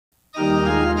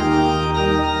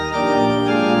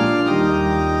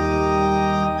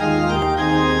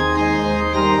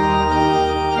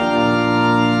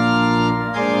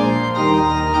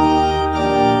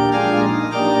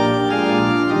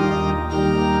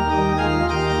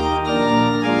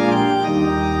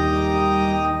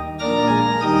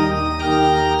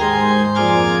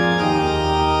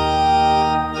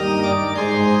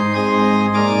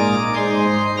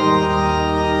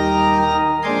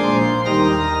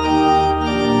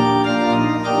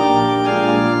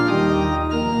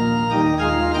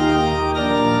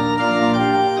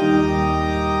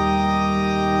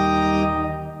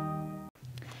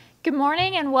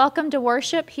and welcome to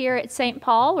worship here at St.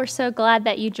 Paul. We're so glad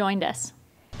that you joined us.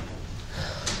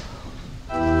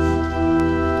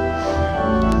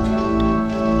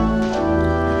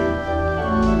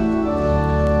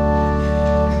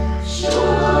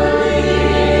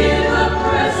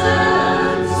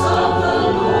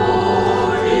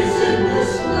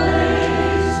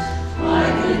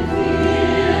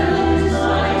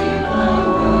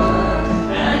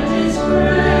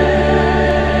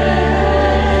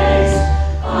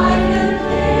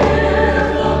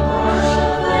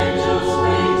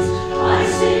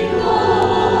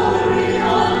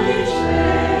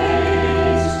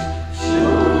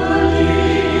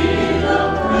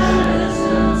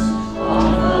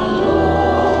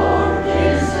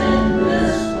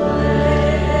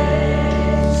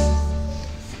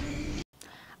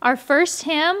 Our first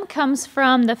hymn comes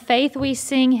from the Faith We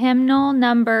Sing hymnal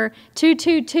number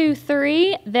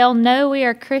 2223, They'll Know We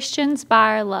Are Christians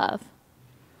by Our Love.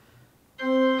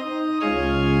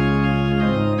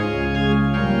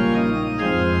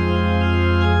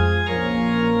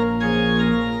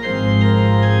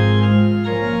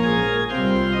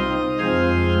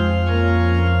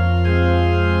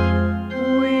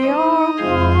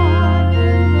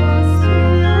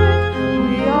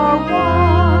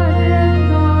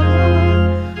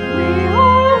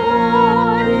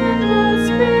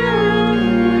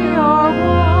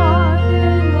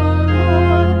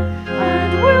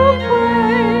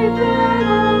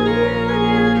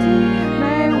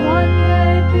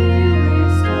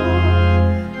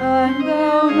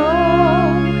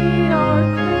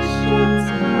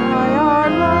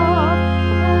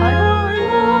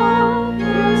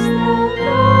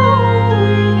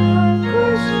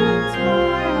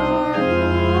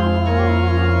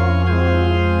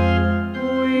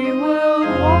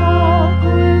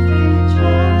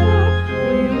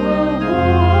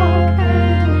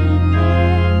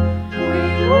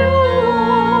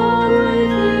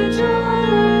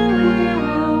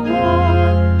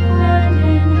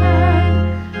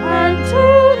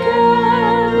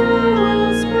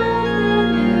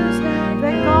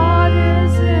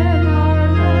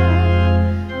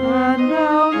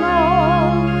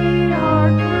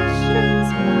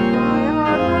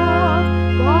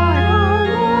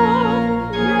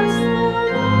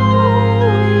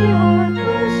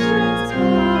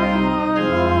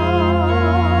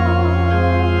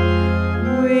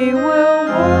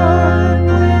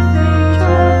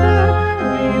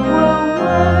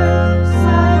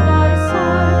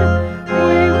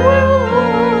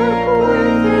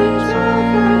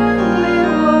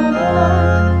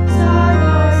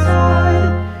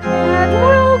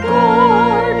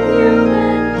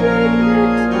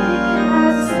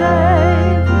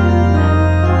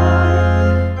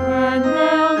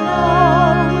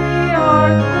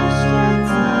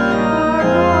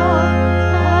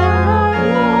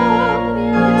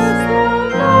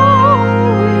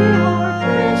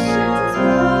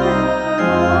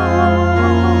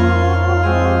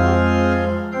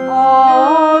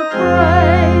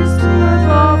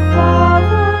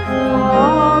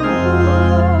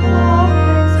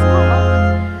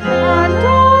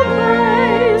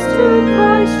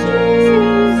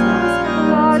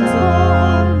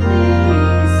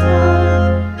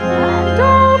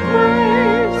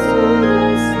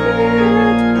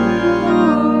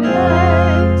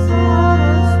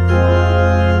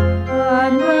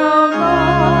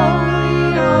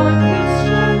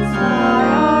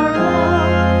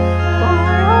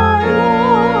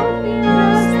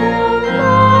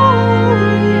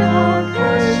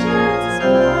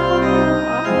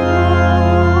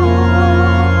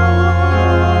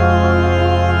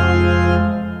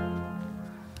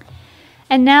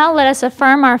 And now let us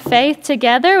affirm our faith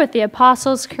together with the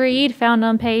Apostles' Creed found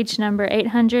on page number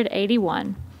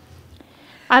 881.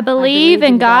 I believe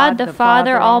in God the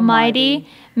Father Almighty,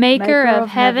 maker of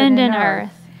heaven and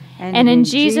earth, and in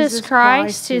Jesus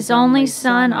Christ, his only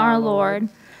Son, our Lord,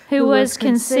 who was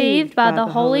conceived by the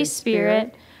Holy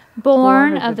Spirit,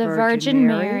 born of the Virgin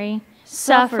Mary,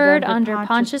 suffered under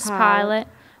Pontius Pilate,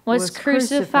 was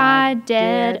crucified,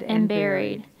 dead, and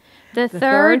buried. The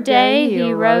third day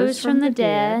he rose from the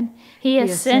dead, he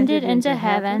ascended into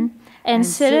heaven, and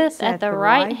sitteth at the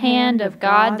right hand of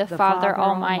God the Father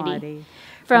Almighty.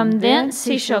 From thence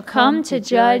he shall come to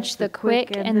judge the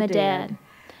quick and the dead.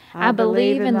 I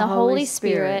believe in the Holy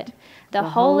Spirit, the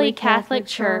holy Catholic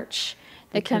Church,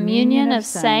 the communion of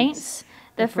saints,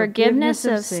 the forgiveness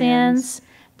of sins,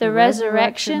 the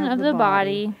resurrection of the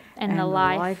body, and the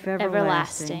life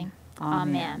everlasting.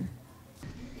 Amen.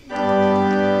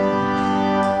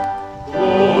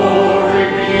 Glory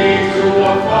be to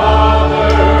the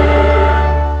Father,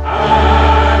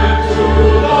 and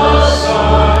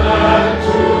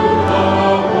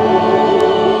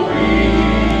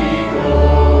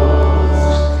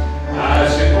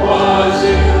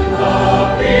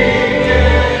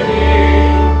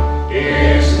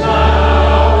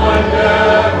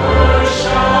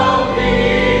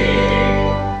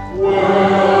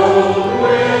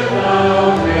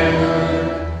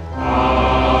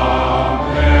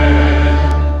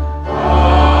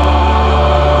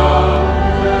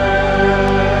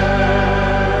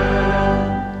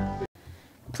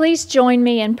Please join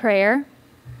me in prayer.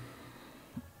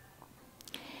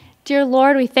 Dear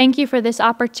Lord, we thank you for this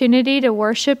opportunity to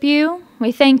worship you.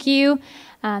 We thank you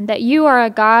that you are a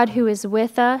God who is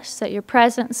with us, that your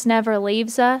presence never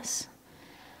leaves us.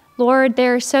 Lord,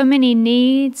 there are so many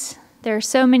needs, there are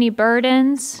so many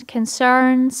burdens,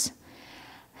 concerns,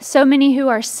 so many who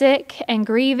are sick and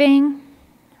grieving.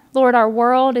 Lord, our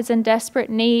world is in desperate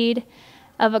need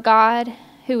of a God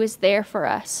who is there for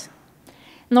us.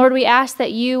 And Lord, we ask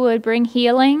that you would bring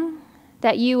healing,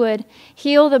 that you would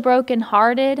heal the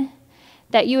brokenhearted,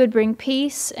 that you would bring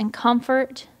peace and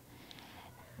comfort,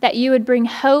 that you would bring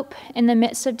hope in the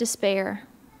midst of despair.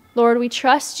 Lord, we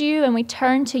trust you and we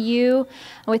turn to you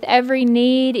with every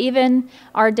need, even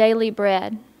our daily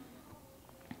bread.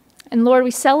 And Lord,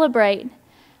 we celebrate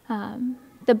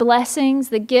the blessings,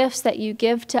 the gifts that you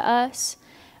give to us.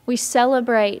 We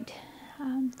celebrate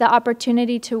the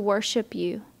opportunity to worship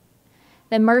you,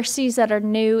 the mercies that are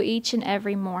new each and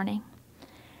every morning.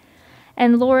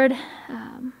 And Lord,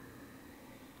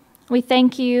 we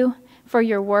thank you for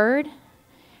your word.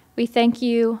 We thank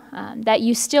you that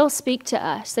you still speak to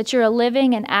us, that you're a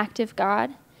living and active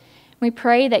God. We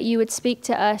pray that you would speak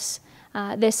to us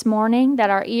this morning, that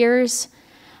our ears,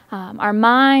 our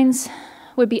minds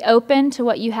would be open to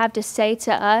what you have to say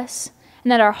to us,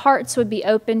 and that our hearts would be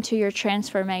open to your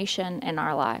transformation in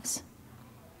our lives.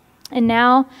 And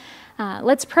now,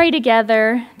 let's pray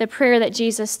together the prayer that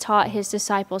Jesus taught his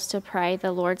disciples to pray,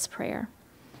 the Lord's Prayer.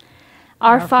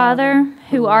 Our Father,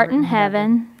 who art in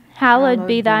heaven, hallowed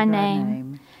be thy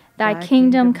name. Thy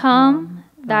kingdom come,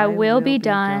 thy will be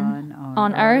done,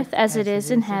 on earth as it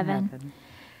is in heaven.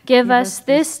 Give us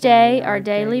this day our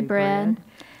daily bread,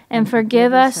 and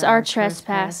forgive us our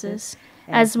trespasses,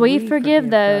 as we forgive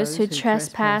those who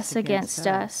trespass against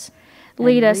us.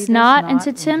 Lead us not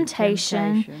into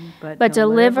temptation, but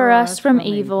deliver us from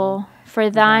evil. For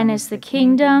thine is the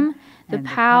kingdom, the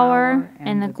power,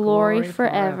 and the glory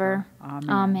forever.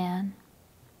 Amen.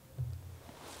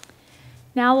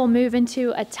 Now we'll move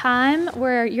into a time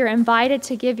where you're invited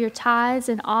to give your tithes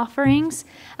and offerings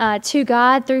to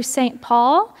God through St.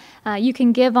 Paul. You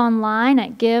can give online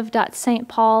at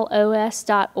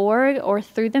give.stpaulos.org or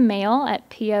through the mail at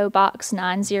P.O. Box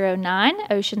 909,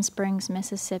 Ocean Springs,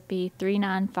 Mississippi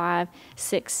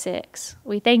 39566.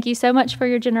 We thank you so much for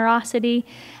your generosity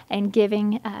and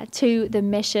giving to the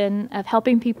mission of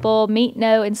helping people meet,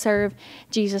 know, and serve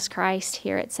Jesus Christ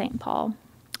here at St. Paul.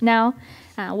 Now,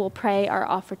 we'll pray our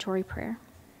offertory prayer.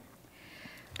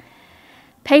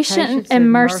 Patient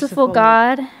and merciful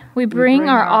God, we bring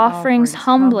our offerings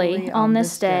humbly on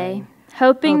this day,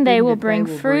 hoping they will bring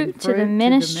fruit to the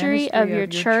ministry of your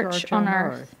church on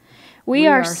earth. We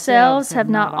ourselves have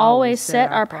not always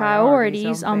set our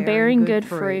priorities on bearing good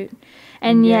fruit,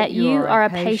 and yet you are a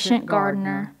patient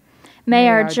gardener. May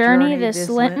our journey this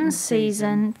Lenten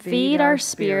season feed our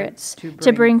spirits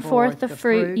to bring forth the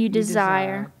fruit you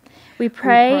desire. We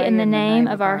pray in the name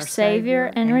of our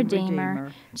Savior and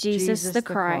Redeemer, Jesus the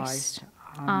Christ.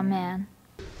 Amen.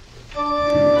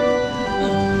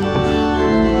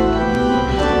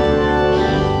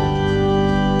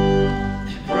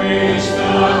 Praise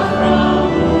God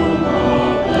from whom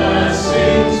all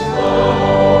blessings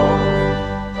flow.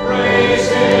 Praise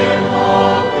Him,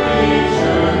 all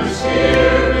creatures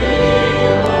here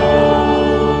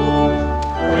below.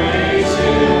 Praise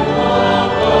Him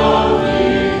above the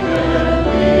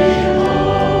heavenly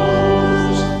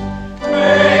host.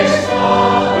 Praise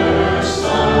Father,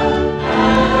 Son,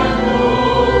 and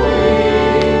Holy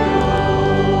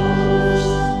Ghost.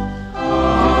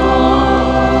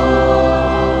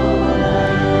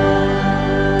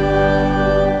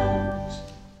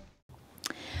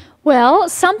 Well,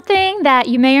 something that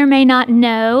you may or may not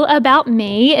know about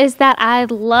me is that I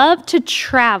love to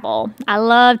travel. I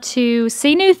love to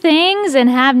see new things and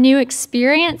have new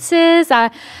experiences. I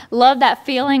love that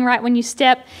feeling right when you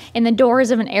step in the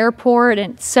doors of an airport,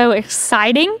 and it's so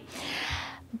exciting.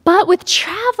 But with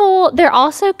travel, there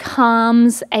also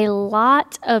comes a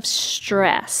lot of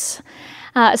stress.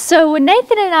 So when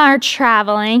Nathan and I are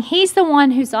traveling, he's the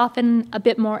one who's often a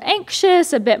bit more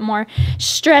anxious, a bit more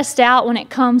stressed out when it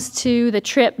comes to the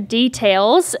trip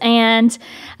details, and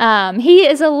he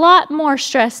is a lot more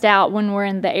stressed out when we're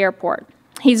in the airport.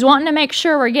 He's wanting to make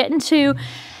sure we're getting to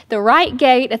the right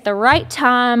gate at the right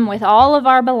time with all of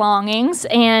our belongings,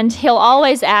 and he'll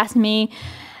always ask me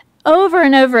over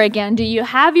and over again, do you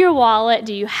have your wallet?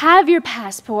 Do you have your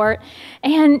passport?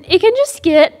 And it can just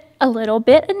get a little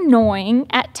bit annoying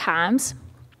at times,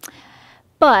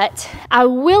 but I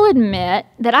will admit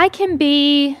that I can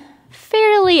be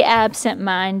fairly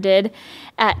absent-minded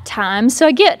at times. So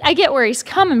I get where he's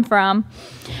coming from.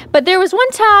 But there was one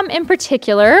time in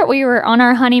particular, we were on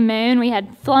our honeymoon. We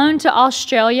had flown to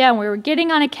Australia, and we were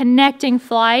getting on a connecting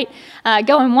flight,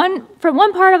 going from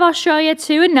one part of Australia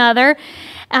to another.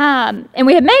 And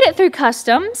we had made it through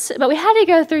customs, but we had to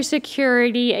go through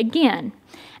security again.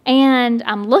 And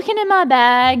I'm looking in my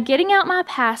bag, getting out my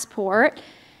passport,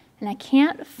 and I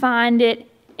can't find it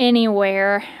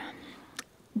anywhere.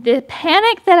 The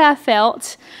panic that I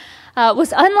felt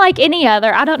was unlike any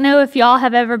other. I don't know if y'all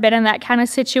have ever been in that kind of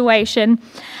situation,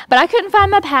 but I couldn't find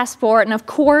my passport. And of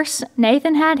course,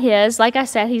 Nathan had his. Like I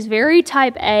said, he's very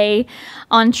type A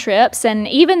on trips. And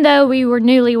even though we were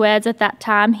newlyweds at that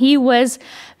time, he was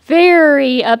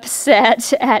very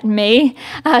upset at me.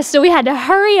 So we had to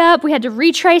hurry up. We had to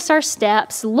retrace our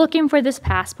steps looking for this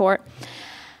passport.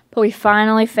 But we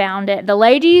finally found it. The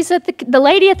lady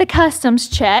at the customs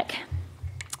check,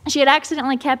 she had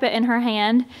accidentally kept it in her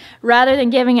hand rather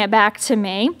than giving it back to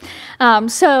me.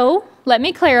 So let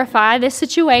me clarify, this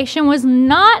situation was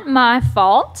not my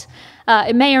fault.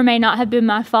 It may or may not have been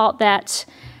my fault that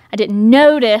I didn't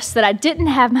notice that I didn't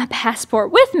have my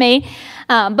passport with me,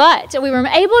 but we were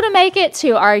able to make it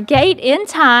to our gate in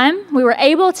time. We were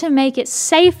able to make it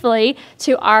safely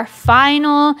to our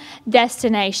final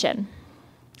destination.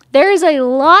 There is a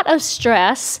lot of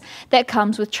stress that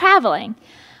comes with traveling,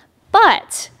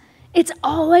 but it's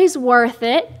always worth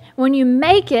it when you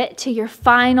make it to your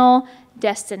final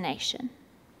destination.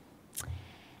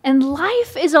 And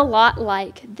life is a lot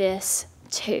like this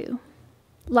too.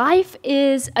 Life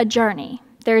is a journey.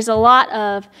 There's a lot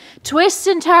of twists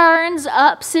and turns,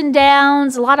 ups and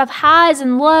downs, a lot of highs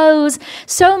and lows,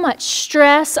 so much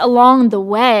stress along the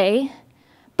way.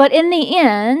 But in the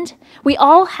end, we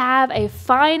all have a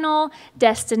final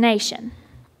destination.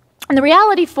 And the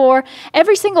reality for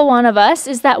every single one of us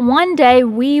is that one day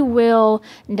we will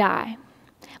die.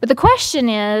 But the question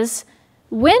is,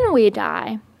 when we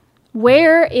die,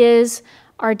 where is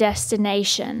our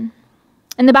destination?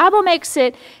 And the Bible makes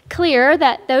it clear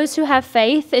that those who have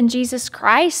faith in Jesus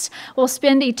Christ will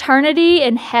spend eternity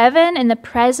in heaven in the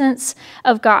presence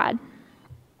of God.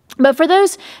 But for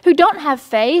those who don't have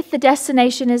faith, the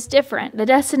destination is different. The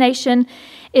destination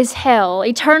is hell,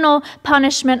 eternal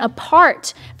punishment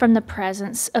apart from the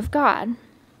presence of God.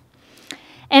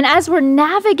 And as we're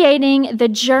navigating the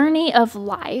journey of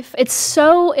life, it's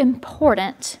so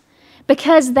important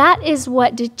because that is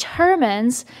what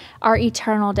determines our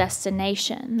eternal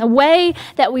destination. The way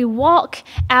that we walk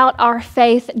out our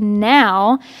faith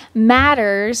now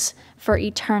matters for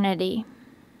eternity.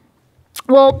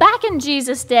 Well, back in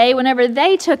Jesus' day, whenever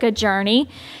they took a journey,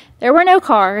 there were no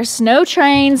cars, no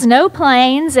trains, no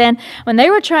planes, and when they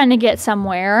were trying to get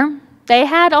somewhere, they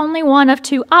had only one of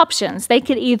two options. They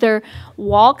could either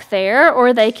walk there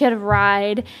or they could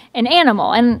ride an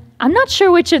animal. And I'm not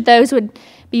sure which of those would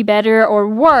be better or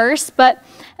worse, but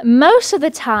most of the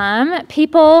time,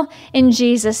 people in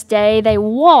Jesus' day, they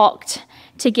walked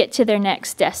to get to their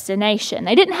next destination.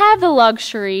 They didn't have the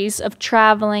luxuries of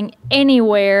traveling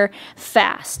anywhere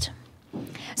fast.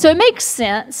 So it makes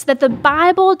sense that the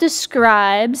Bible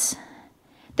describes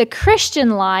the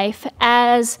Christian life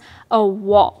as a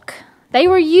walk. They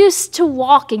were used to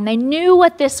walking. They knew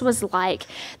what this was like,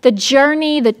 the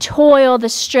journey, the toil, the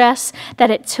stress that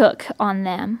it took on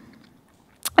them.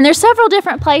 And there's several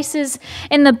different places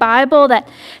in the Bible that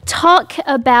talk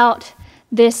about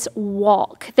this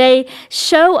walk. They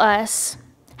show us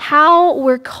how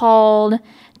we're called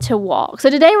to walk. So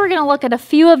today we're going to look at a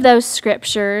few of those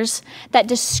scriptures that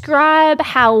describe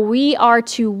how we are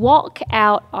to walk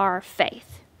out our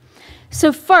faith.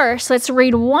 So first, let's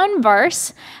read one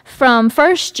verse from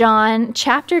 1 John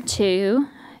chapter 2.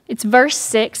 It's verse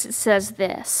 6. It says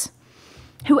this: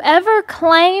 "Whoever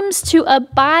claims to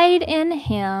abide in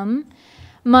him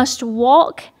must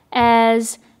walk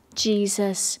as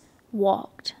Jesus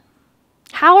walked."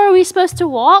 How are we supposed to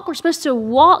walk? We're supposed to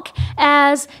walk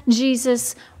as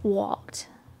Jesus walked.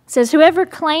 It says, whoever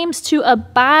claims to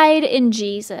abide in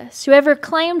Jesus, whoever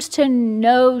claims to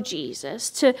know Jesus,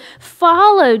 to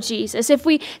follow Jesus, if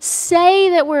we say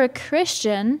that we're a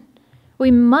Christian, we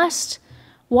must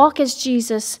walk as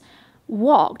Jesus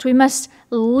walked. We must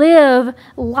live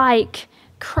like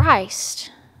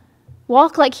Christ.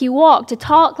 Walk like he walked, to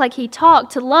talk like he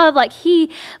talked, to love like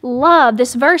he loved.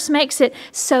 This verse makes it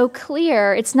so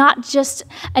clear. It's not just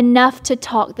enough to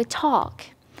talk the talk.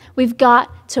 We've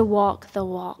got to walk the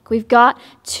walk. We've got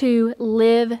to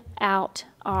live out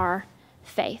our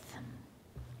faith.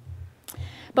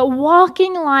 But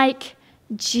walking like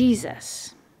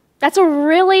Jesus, that's a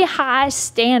really high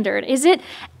standard. Is it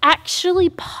actually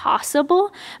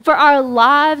possible for our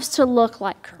lives to look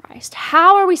like Christ? Christ?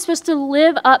 How are we supposed to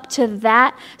live up to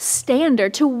that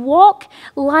standard, to walk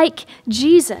like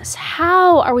Jesus?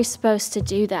 How are we supposed to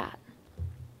do that?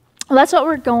 Well, that's what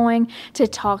we're going to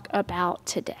talk about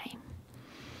today.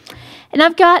 And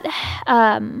I've got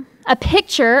a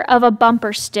picture of a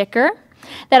bumper sticker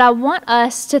that I want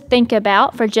us to think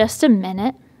about for just a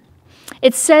minute.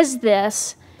 It says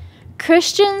this: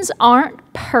 Christians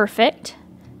aren't perfect,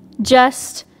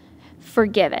 just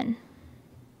forgiven.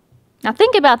 Now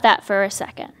think about that for a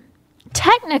second.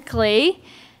 Technically,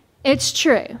 it's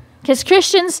true, because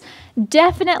Christians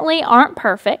definitely aren't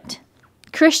perfect.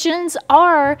 Christians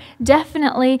are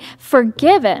definitely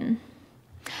forgiven.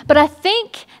 But I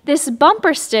think this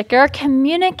bumper sticker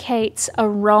communicates a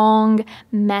wrong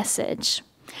message.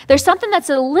 There's something that's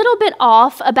a little bit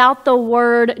off about the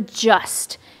word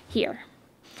just here.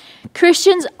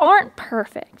 Christians aren't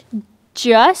perfect,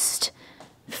 just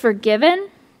forgiven.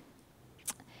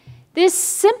 This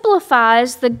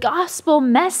simplifies the gospel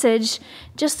message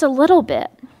just a little bit.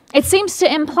 It seems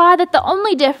to imply that the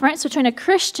only difference between a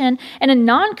Christian and a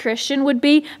non-Christian would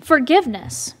be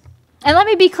forgiveness. And let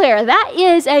me be clear, that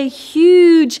is a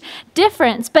huge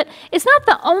difference, but it's not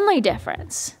the only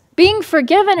difference. Being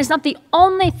forgiven is not the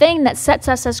only thing that sets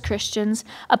us as Christians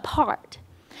apart.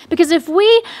 Because if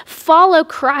we follow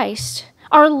Christ,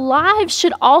 our lives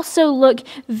should also look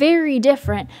very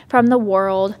different from the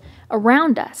world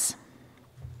around us.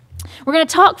 We're going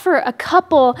to talk for a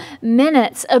couple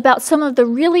minutes about some of the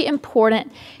really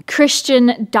important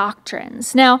Christian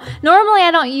doctrines. Now, normally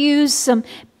I don't use some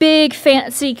big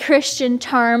fancy Christian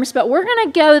terms, but we're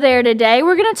going to go there today.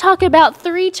 We're going to talk about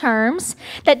 3 terms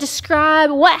that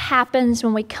describe what happens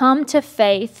when we come to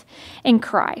faith in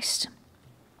Christ.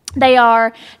 They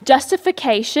are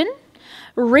justification,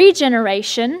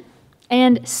 regeneration,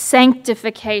 and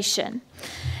sanctification.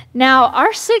 Now,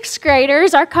 our 6th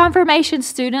graders, our confirmation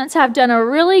students, have done a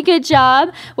really good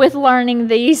job with learning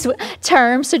these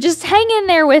terms, so just hang in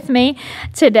there with me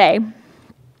today.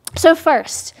 So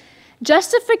first,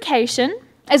 justification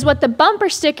is what the bumper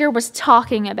sticker was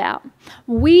talking about.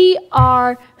 We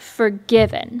are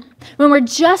forgiven. When we're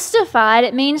justified,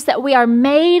 it means that we are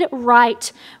made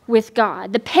right with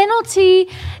God. The penalty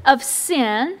of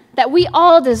sin that we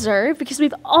all deserve, because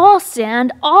we've all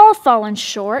sinned, all fallen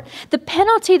short, the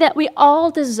penalty that we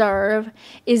all deserve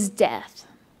is death.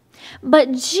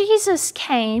 But Jesus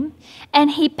came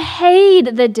and he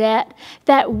paid the debt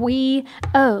that we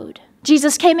owed.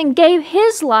 Jesus came and gave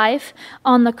his life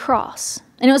on the cross.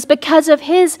 And it was because of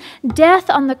his death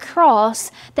on the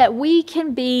cross that we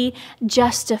can be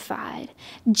justified,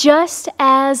 just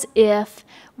as if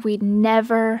we'd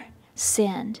never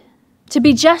sinned. To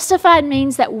be justified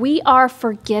means that we are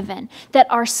forgiven,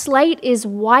 that our slate is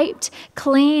wiped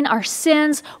clean, our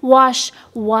sins washed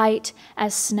white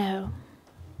as snow.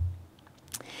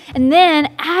 And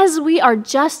then, as we are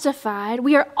justified,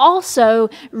 we are also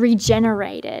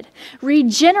regenerated.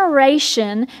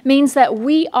 Regeneration means that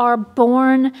we are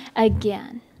born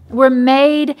again. We're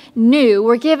made new.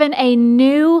 We're given a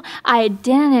new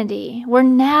identity. We're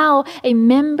now a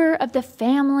member of the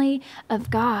family of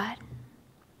God.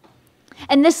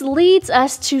 And this leads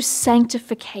us to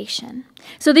sanctification.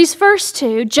 So these first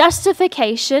 2,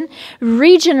 justification,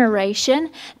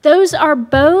 regeneration, those are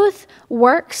both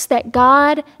works that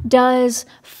God does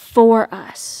for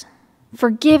us,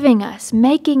 forgiving us,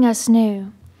 making us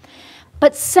new.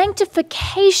 But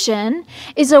sanctification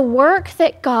is a work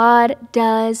that God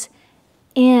does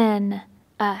in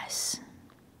us.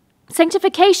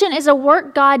 Sanctification is a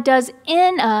work God does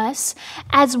in us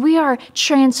as we are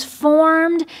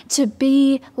transformed to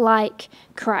be like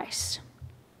Christ.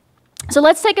 So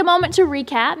let's take a moment to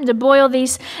recap and to boil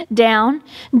these down.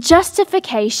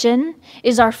 Justification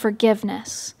is our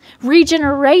forgiveness.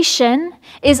 Regeneration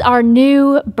is our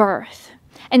new birth.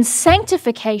 And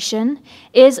sanctification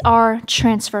is our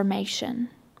transformation.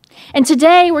 And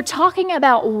today we're talking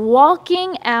about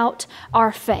walking out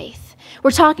our faith.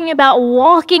 We're talking about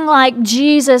walking like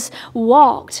Jesus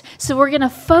walked. So we're going to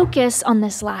focus on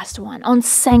this last one, on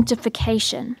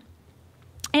sanctification.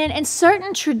 And in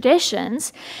certain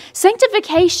traditions,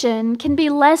 sanctification can be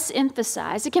less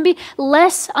emphasized. It can be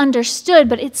less understood,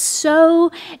 but it's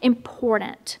so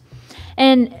important.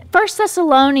 In 1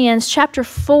 Thessalonians chapter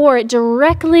 4, it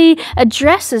directly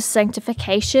addresses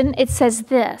sanctification. It says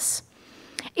this: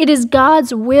 "It is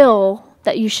God's will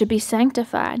that you should be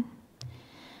sanctified.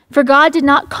 For God did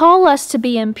not call us to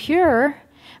be impure,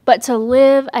 but to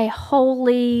live a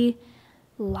holy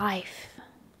life."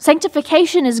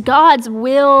 Sanctification is God's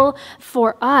will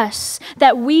for us,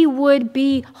 that we would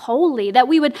be holy, that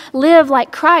we would live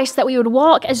like Christ, that we would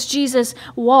walk as Jesus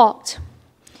walked.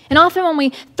 And often when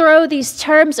we throw these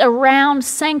terms around,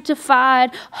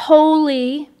 sanctified,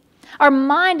 holy, our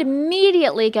mind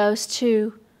immediately goes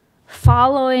to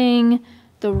following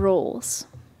the rules.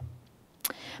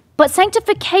 But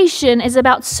sanctification is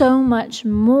about so much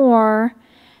more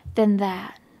than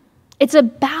that. It's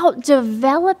about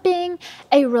developing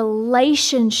a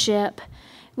relationship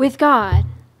with God.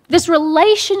 This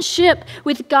relationship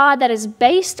with God that is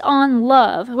based on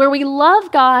love, where we love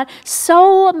God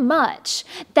so much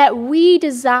that we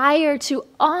desire to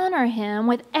honor Him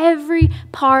with every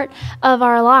part of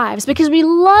our lives. Because we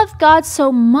love God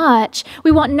so much,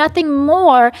 we want nothing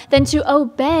more than to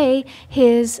obey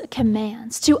His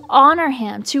commands, to honor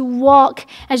Him, to walk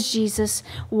as Jesus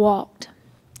walked.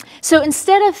 So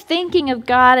instead of thinking of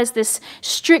God as this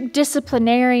strict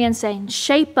disciplinarian saying,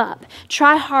 shape up,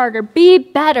 try harder, be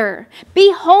better,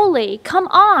 be holy, come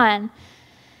on,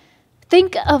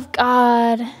 think of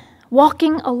God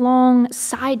walking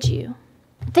alongside you.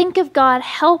 Think of God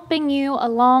helping you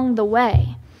along the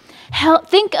way.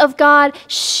 Think of God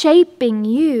shaping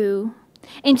you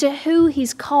into who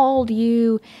He's called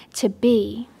you to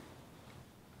be.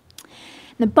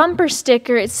 The bumper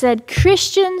sticker, it said,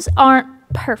 Christians aren't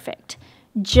perfect,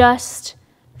 just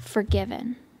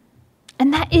forgiven.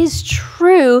 And that is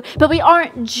true, but we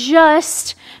aren't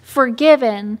just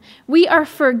forgiven. We are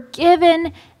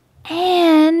forgiven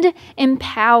and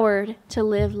empowered to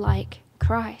live like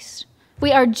Christ.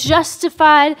 We are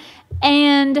justified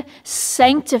and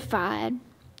sanctified.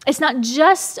 It's not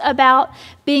just about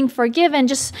being forgiven,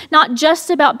 not just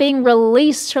about being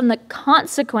released from the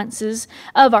consequences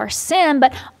of our sin,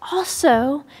 but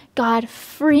also God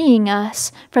freeing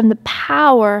us from the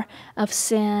power of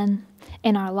sin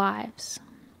in our lives.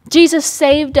 Jesus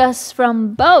saved us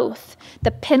from both the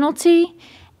penalty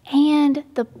and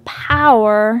the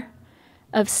power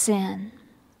of sin.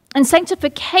 And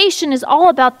sanctification is all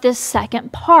about this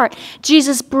second part,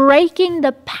 Jesus breaking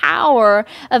the power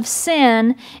of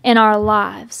sin in our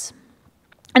lives.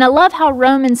 And I love how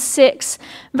Romans 6,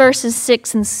 verses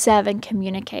 6 and 7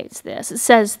 communicates this. It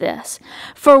says this,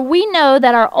 for we know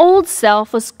that our old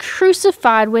self was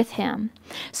crucified with Him,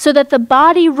 so that the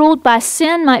body ruled by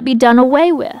sin might be done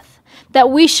away with, that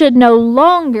we should no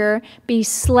longer be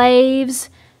slaves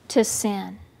to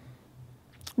sin.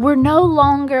 We're no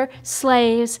longer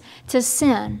slaves to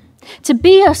sin. To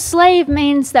be a slave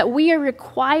means that we are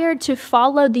required to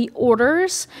follow the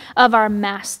orders of our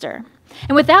master.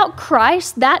 And without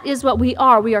Christ, that is what we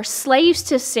are. We are slaves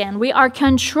to sin. We are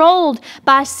controlled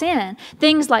by sin.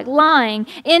 Things like lying,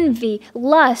 envy,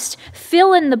 lust,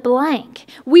 fill in the blank.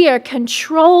 We are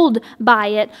controlled by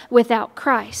it without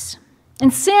Christ.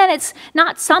 And sin, it's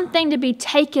not something to be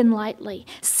taken lightly.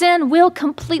 Sin will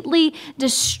completely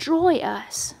destroy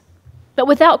us. But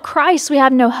without Christ, we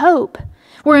have no hope.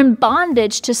 We're in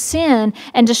bondage to sin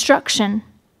and destruction.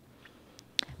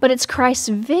 But it's Christ's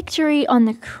victory on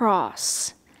the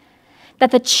cross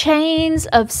that the chains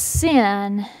of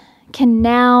sin can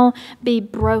now be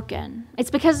broken. It's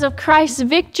because of Christ's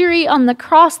victory on the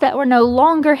cross that we're no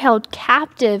longer held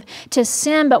captive to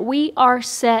sin, but we are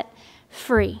set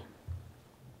free.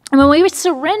 And when we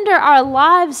surrender our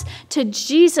lives to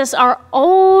Jesus, our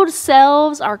old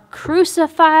selves are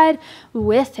crucified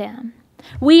with Him.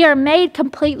 We are made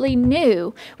completely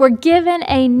new. We're given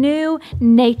a new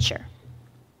nature.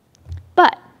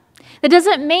 But that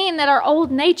doesn't mean that our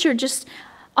old nature just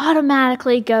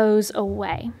automatically goes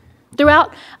away.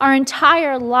 Throughout our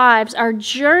entire lives, our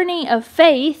journey of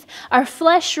faith, our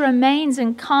flesh remains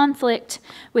in conflict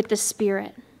with the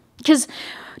Spirit.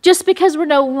 Just because we're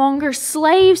no longer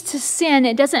slaves to sin,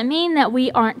 it doesn't mean that we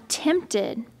aren't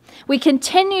tempted. We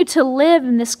continue to live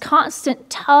in this constant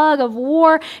tug of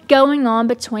war going on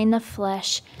between the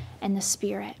flesh and the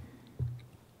Spirit.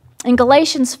 And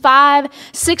Galatians 5,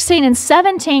 16 and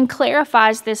 17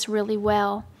 clarifies this really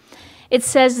well. It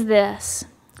says this,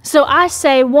 so I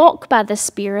say, walk by the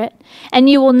Spirit, and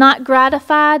you will not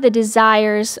gratify the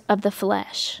desires of the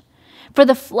flesh. For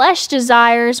the flesh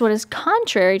desires what is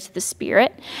contrary to the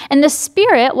Spirit, and the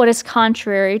Spirit what is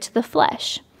contrary to the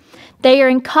flesh. They are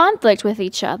in conflict with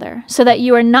each other, so that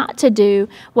you are not to do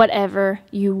whatever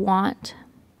you want.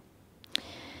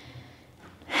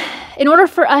 In order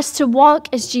for us to walk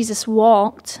as Jesus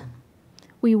walked,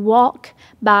 we walk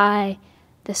by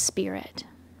the Spirit.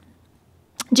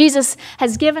 Jesus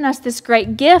has given us this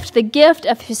great gift, the gift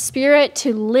of His Spirit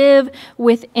to live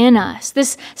within us.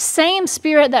 This same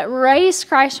Spirit that raised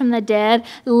Christ from the dead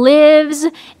lives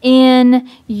in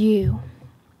you.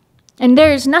 And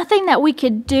there is nothing that we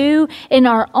could do in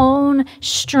our own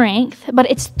strength,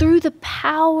 but it's through the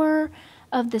power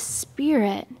of the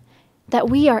Spirit that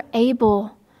we are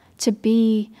able to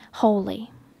be holy.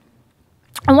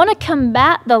 I want to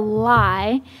combat the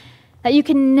lie that you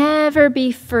can never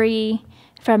be free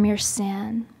from your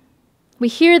sin. We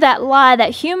hear that lie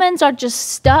that humans are just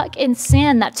stuck in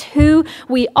sin. That's who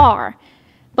we are.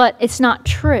 But it's not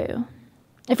true.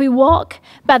 If we walk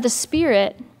by the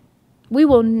Spirit, we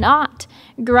will not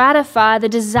gratify the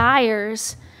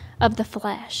desires of the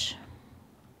flesh.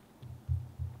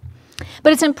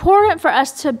 But it's important for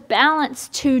us to balance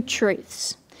two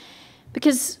truths.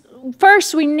 Because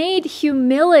first, we need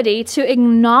humility to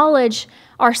acknowledge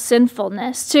our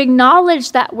sinfulness, to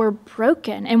acknowledge that we're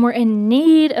broken and we're in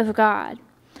need of God,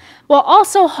 while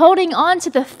also holding on to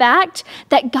the fact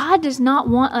that God does not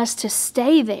want us to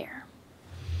stay there.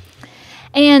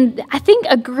 And I think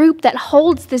a group that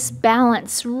holds this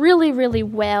balance really, really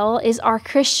well is our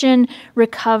Christian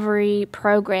recovery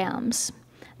programs.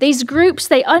 These groups,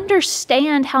 they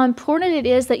understand how important it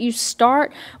is that you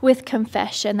start with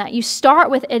confession, that you start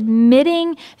with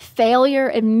admitting failure,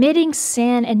 admitting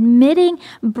sin, admitting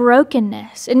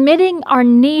brokenness, admitting our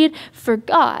need for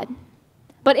God.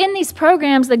 But in these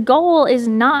programs, the goal is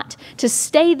not to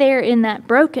stay there in that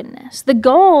brokenness. The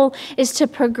goal is to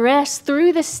progress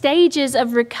through the stages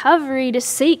of recovery to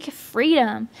seek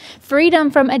freedom,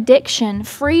 freedom from addiction,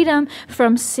 freedom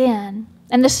from sin.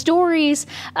 And the stories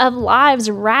of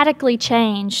lives radically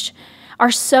changed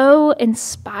are so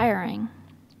inspiring.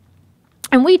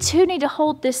 And we too need to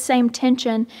hold this same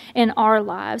tension in our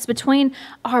lives between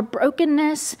our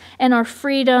brokenness and our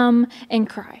freedom in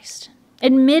Christ.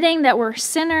 Admitting that we're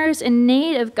sinners in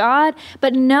need of God,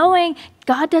 but knowing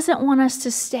God doesn't want us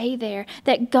to stay there,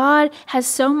 that God has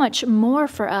so much more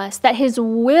for us, that His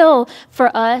will for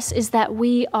us is that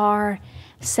we are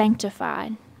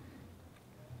sanctified.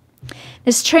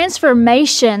 This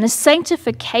transformation, this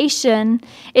sanctification,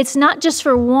 it's not just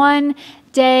for one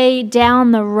day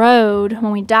down the road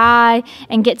when we die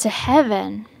and get to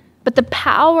heaven, but the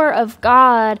power of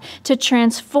God to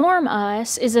transform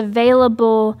us is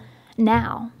available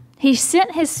now. He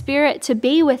sent His Spirit to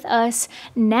be with us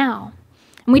now.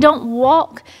 And we don't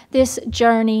walk this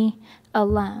journey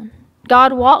alone.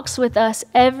 God walks with us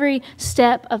every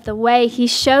step of the way. He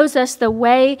shows us the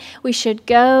way we should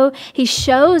go. He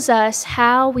shows us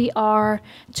how we are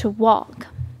to walk.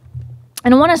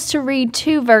 And I want us to read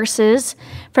 2 verses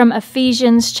from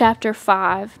Ephesians chapter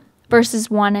 5, verses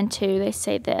 1 and 2. They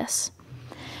say this: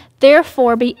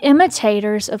 "Therefore be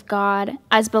imitators of God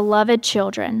as beloved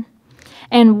children,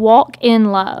 and walk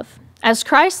in love, as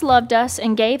Christ loved us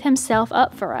and gave Himself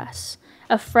up for us,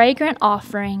 a fragrant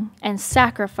offering and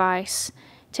sacrifice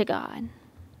to God."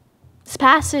 This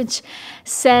passage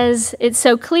says it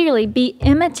so clearly: be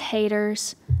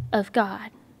imitators of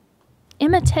God.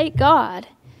 Imitate God.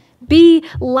 Be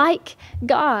like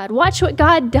God. Watch what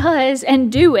God does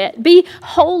and do it. Be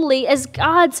holy as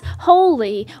God's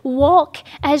holy. Walk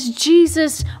as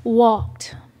Jesus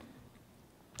walked.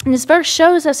 And this verse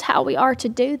shows us how we are to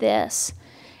do this.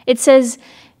 It says,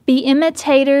 be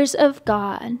imitators of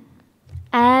God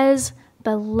as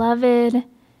beloved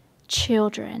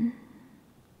children.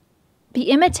 Be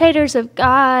imitators of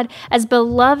God as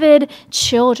beloved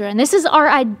children. This is our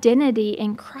identity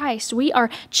in Christ. We are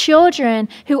children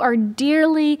who are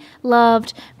dearly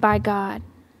loved by God.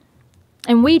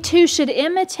 And we too should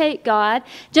imitate God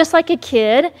just like a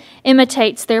kid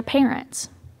imitates their parents.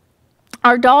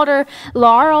 Our daughter,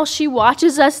 Laurel, she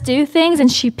watches us do things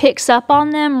and she picks up on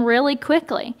them really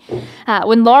quickly.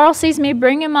 When Laurel sees me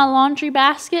bringing my laundry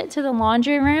basket to the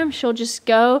laundry room, she'll just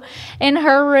go in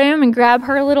her room and grab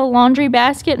her little laundry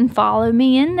basket and follow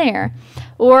me in there.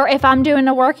 Or if I'm doing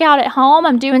a workout at home,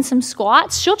 I'm doing some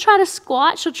squats, she'll try to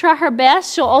squat. She'll try her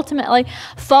best. She'll ultimately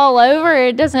fall over.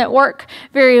 It doesn't work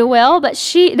very well, but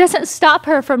it doesn't stop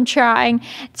her from trying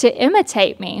to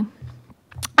imitate me.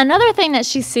 Another thing that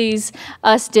she sees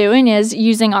us doing is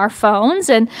using our phones,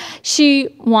 and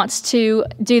she wants to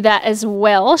do that as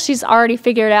well. She's already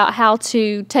figured out how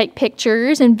to take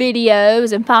pictures and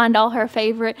videos and find all her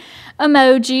favorite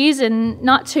emojis, and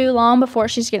not too long before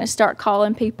she's going to start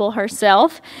calling people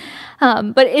herself.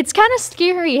 But it's kind of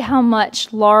scary how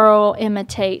much Laurel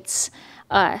imitates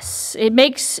us. It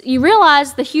makes you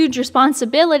realize the huge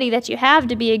responsibility that you have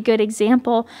to be a good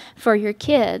example for your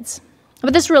kids.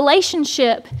 But this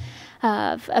relationship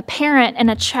of a parent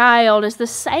and a child is the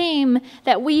same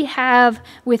that we have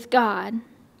with God.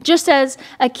 Just as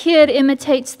a kid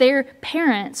imitates their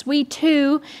parents, we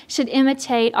too should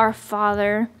imitate our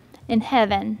Father in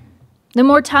heaven. The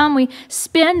more time we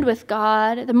spend with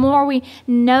God, the more we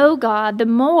know God, the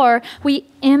more we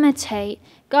imitate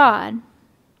God.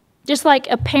 Just like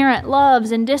a parent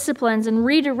loves and disciplines and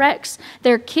redirects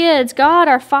their kids, God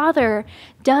our Father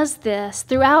does this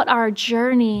throughout our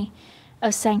journey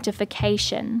of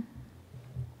sanctification.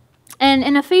 And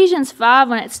in Ephesians 5,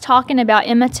 when it's talking about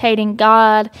imitating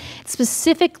God, it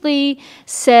specifically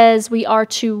says we are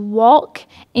to walk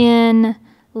in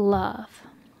love.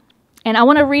 And I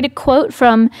want to read a quote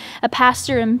from a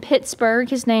pastor in Pittsburgh.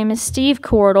 His name is Steve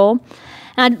Cordell.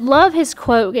 And I love his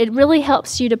quote. It really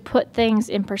helps you to put things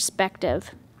in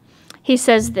perspective. He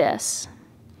says this: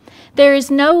 "There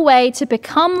is no way to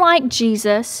become like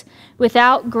Jesus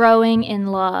without growing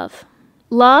in love.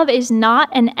 Love is not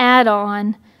an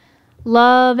add-on.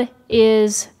 Love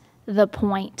is the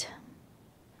point."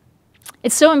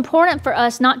 It's so important for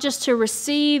us not just to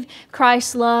receive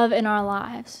Christ's love in our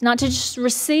lives, not to just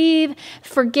receive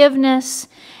forgiveness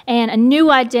and a new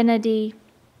identity,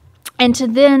 and to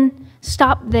then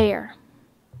stop there.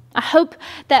 I hope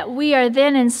that we are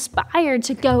then inspired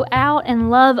to go out and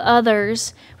love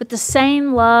others with the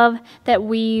same love that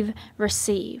we've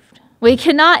received. We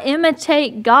cannot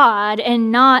imitate God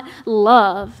and not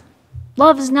love.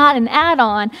 Love is not an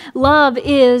add-on. Love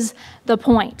is the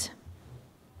point.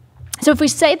 So if we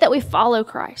say that we follow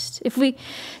Christ, if we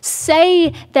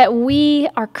say that we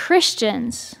are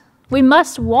Christians, we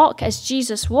must walk as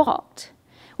Jesus walked.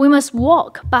 We must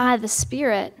walk by the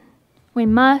Spirit. We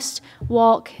must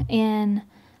walk in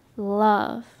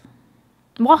love.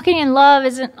 Walking in love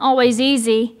isn't always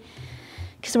easy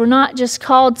because we're not just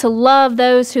called to love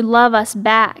those who love us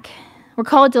back. We're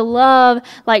called to love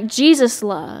like Jesus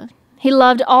loved. He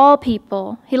loved all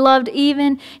people. He loved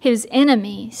even his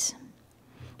enemies.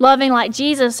 Loving like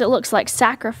Jesus, it looks like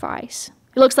sacrifice.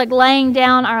 It looks like laying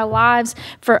down our lives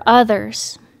for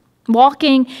others.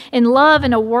 Walking in love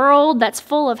in a world that's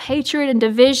full of hatred and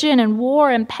division and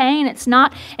war and pain, it's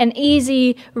not an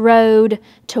easy road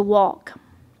to walk.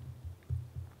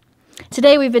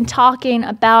 Today we've been talking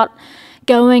about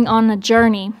going on a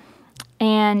journey.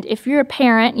 And if you're a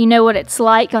parent, you know what it's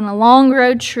like on a long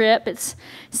road trip. It's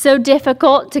so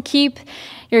difficult to keep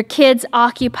your kids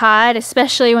occupied,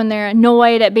 especially when they're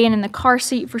annoyed at being in the car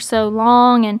seat for so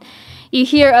long. And you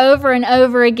hear over and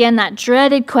over again that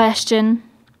dreaded question,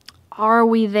 are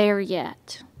we there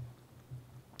yet?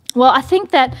 Well, I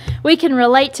think that we can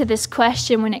relate to this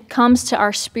question when it comes to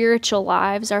our spiritual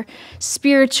lives, our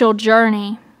spiritual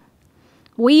journey.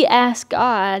 We ask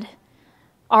God,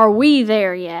 are we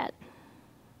there yet?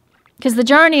 Because the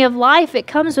journey of life, it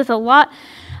comes with a lot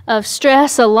of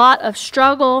stress, a lot of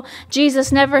struggle.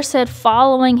 Jesus never said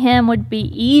following him would be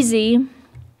easy.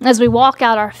 As we walk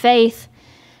out our faith,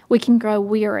 we can grow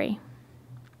weary.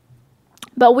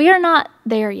 But we are not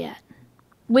there yet.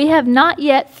 We have not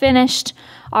yet finished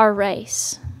our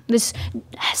race. This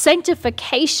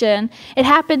sanctification, it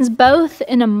happens both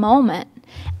in a moment,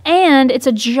 and it's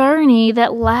a journey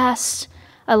that lasts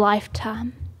a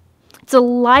lifetime. It's a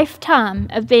lifetime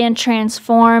of being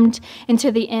transformed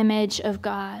into the image of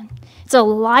God. It's a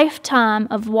lifetime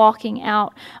of walking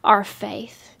out our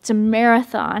faith. It's a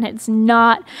marathon. It's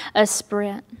not a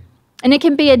sprint. And it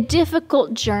can be a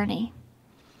difficult journey.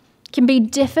 It can be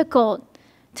difficult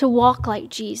to walk like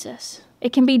Jesus.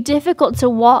 It can be difficult to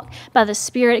walk by the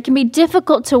Spirit. It can be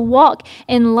difficult to walk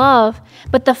in love.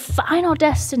 But the final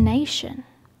destination,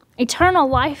 eternal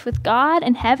life with God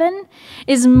in heaven,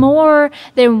 is more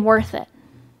than worth it.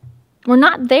 We're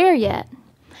not there yet.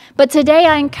 But today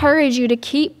I encourage you to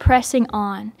keep pressing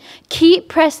on. Keep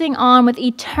pressing on with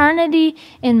eternity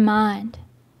in mind.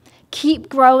 Keep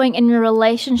growing in your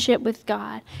relationship with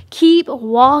God. Keep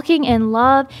walking in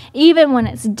love even when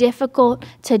it's difficult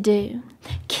to do.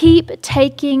 Keep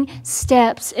taking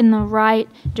steps in the right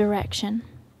direction.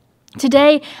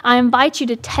 Today, I invite you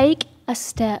to take a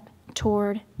step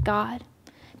toward God.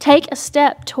 Take a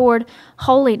step toward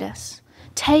holiness.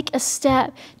 Take a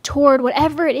step toward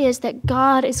whatever it is that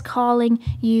God is calling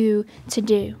you to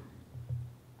do.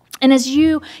 And as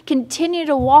you continue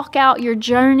to walk out your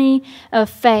journey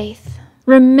of faith,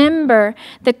 remember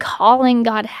the calling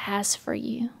God has for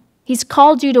you. He's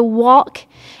called you to walk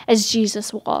as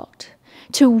Jesus walked,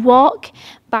 to walk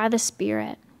by the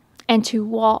Spirit, and to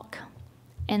walk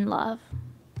in love.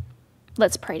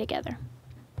 Let's pray together.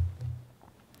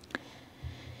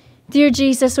 Dear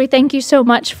Jesus, we thank you so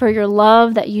much for your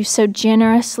love that you so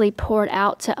generously poured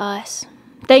out to us.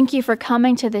 Thank you for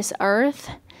coming to this earth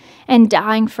and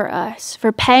dying for us,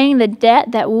 for paying the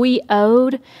debt that we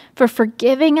owed, for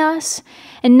forgiving us,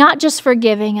 and not just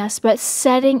forgiving us, but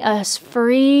setting us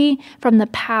free from the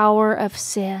power of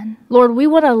sin. Lord, we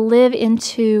want to live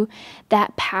into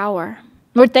that power.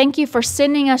 Lord, thank you for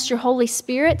sending us your Holy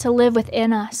Spirit to live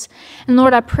within us. And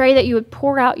Lord, I pray that you would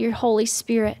pour out your Holy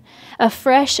Spirit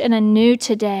afresh and anew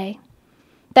today,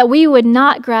 that we would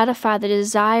not gratify the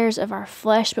desires of our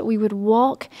flesh, but we would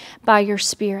walk by your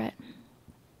Spirit.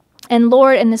 And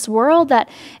Lord, in this world that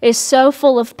is so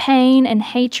full of pain and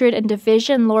hatred and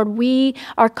division, Lord, we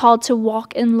are called to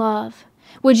walk in love.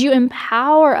 Would you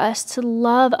empower us to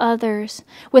love others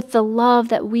with the love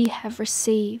that we have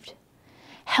received?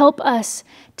 Help us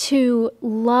to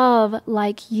love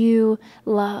like you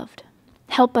loved.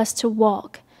 Help us to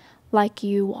walk like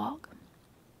you walk.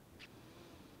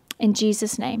 In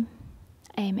Jesus' name,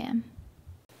 amen.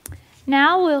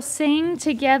 Now we'll sing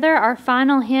together our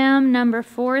final hymn, number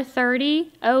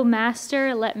 430, O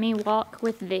Master, Let Me Walk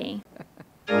with Thee.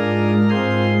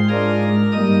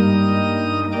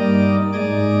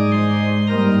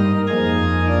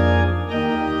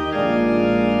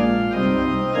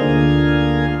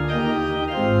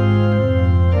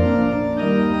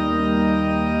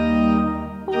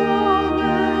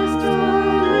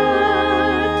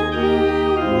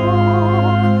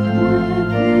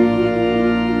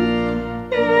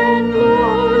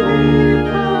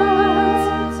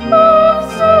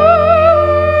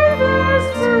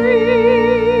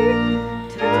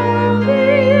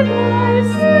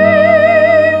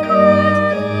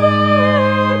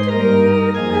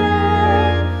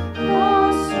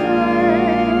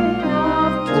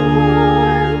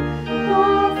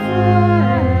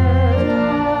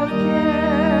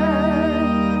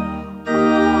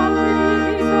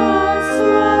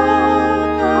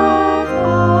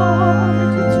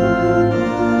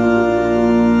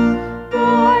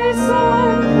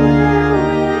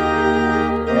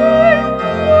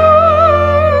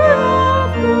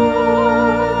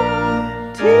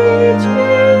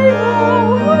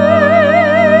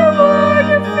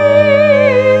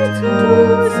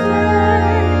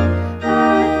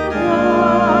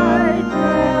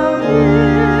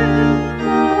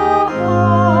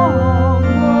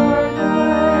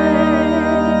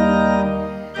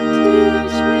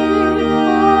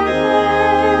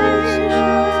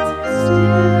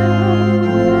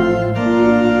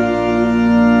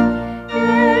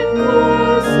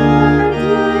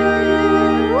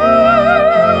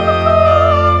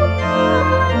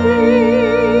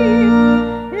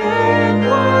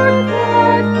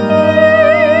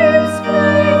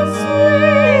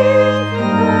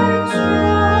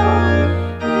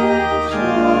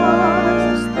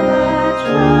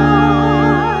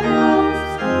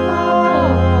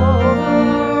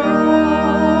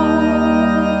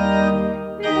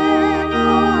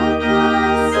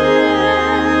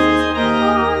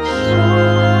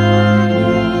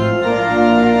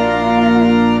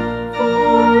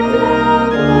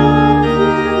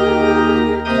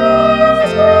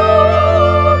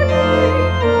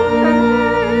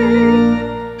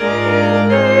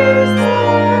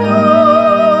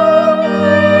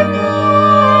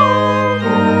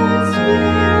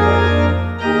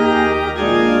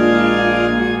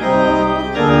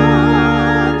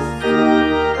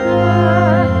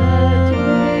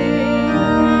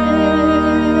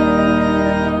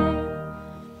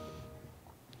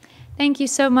 Thank you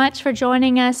so much for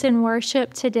joining us in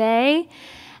worship today.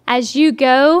 As you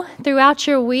go throughout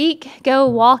your week, go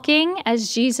walking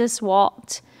as Jesus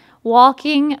walked,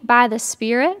 walking by the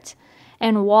Spirit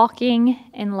and walking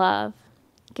in love.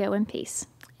 Go in peace.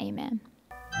 Amen.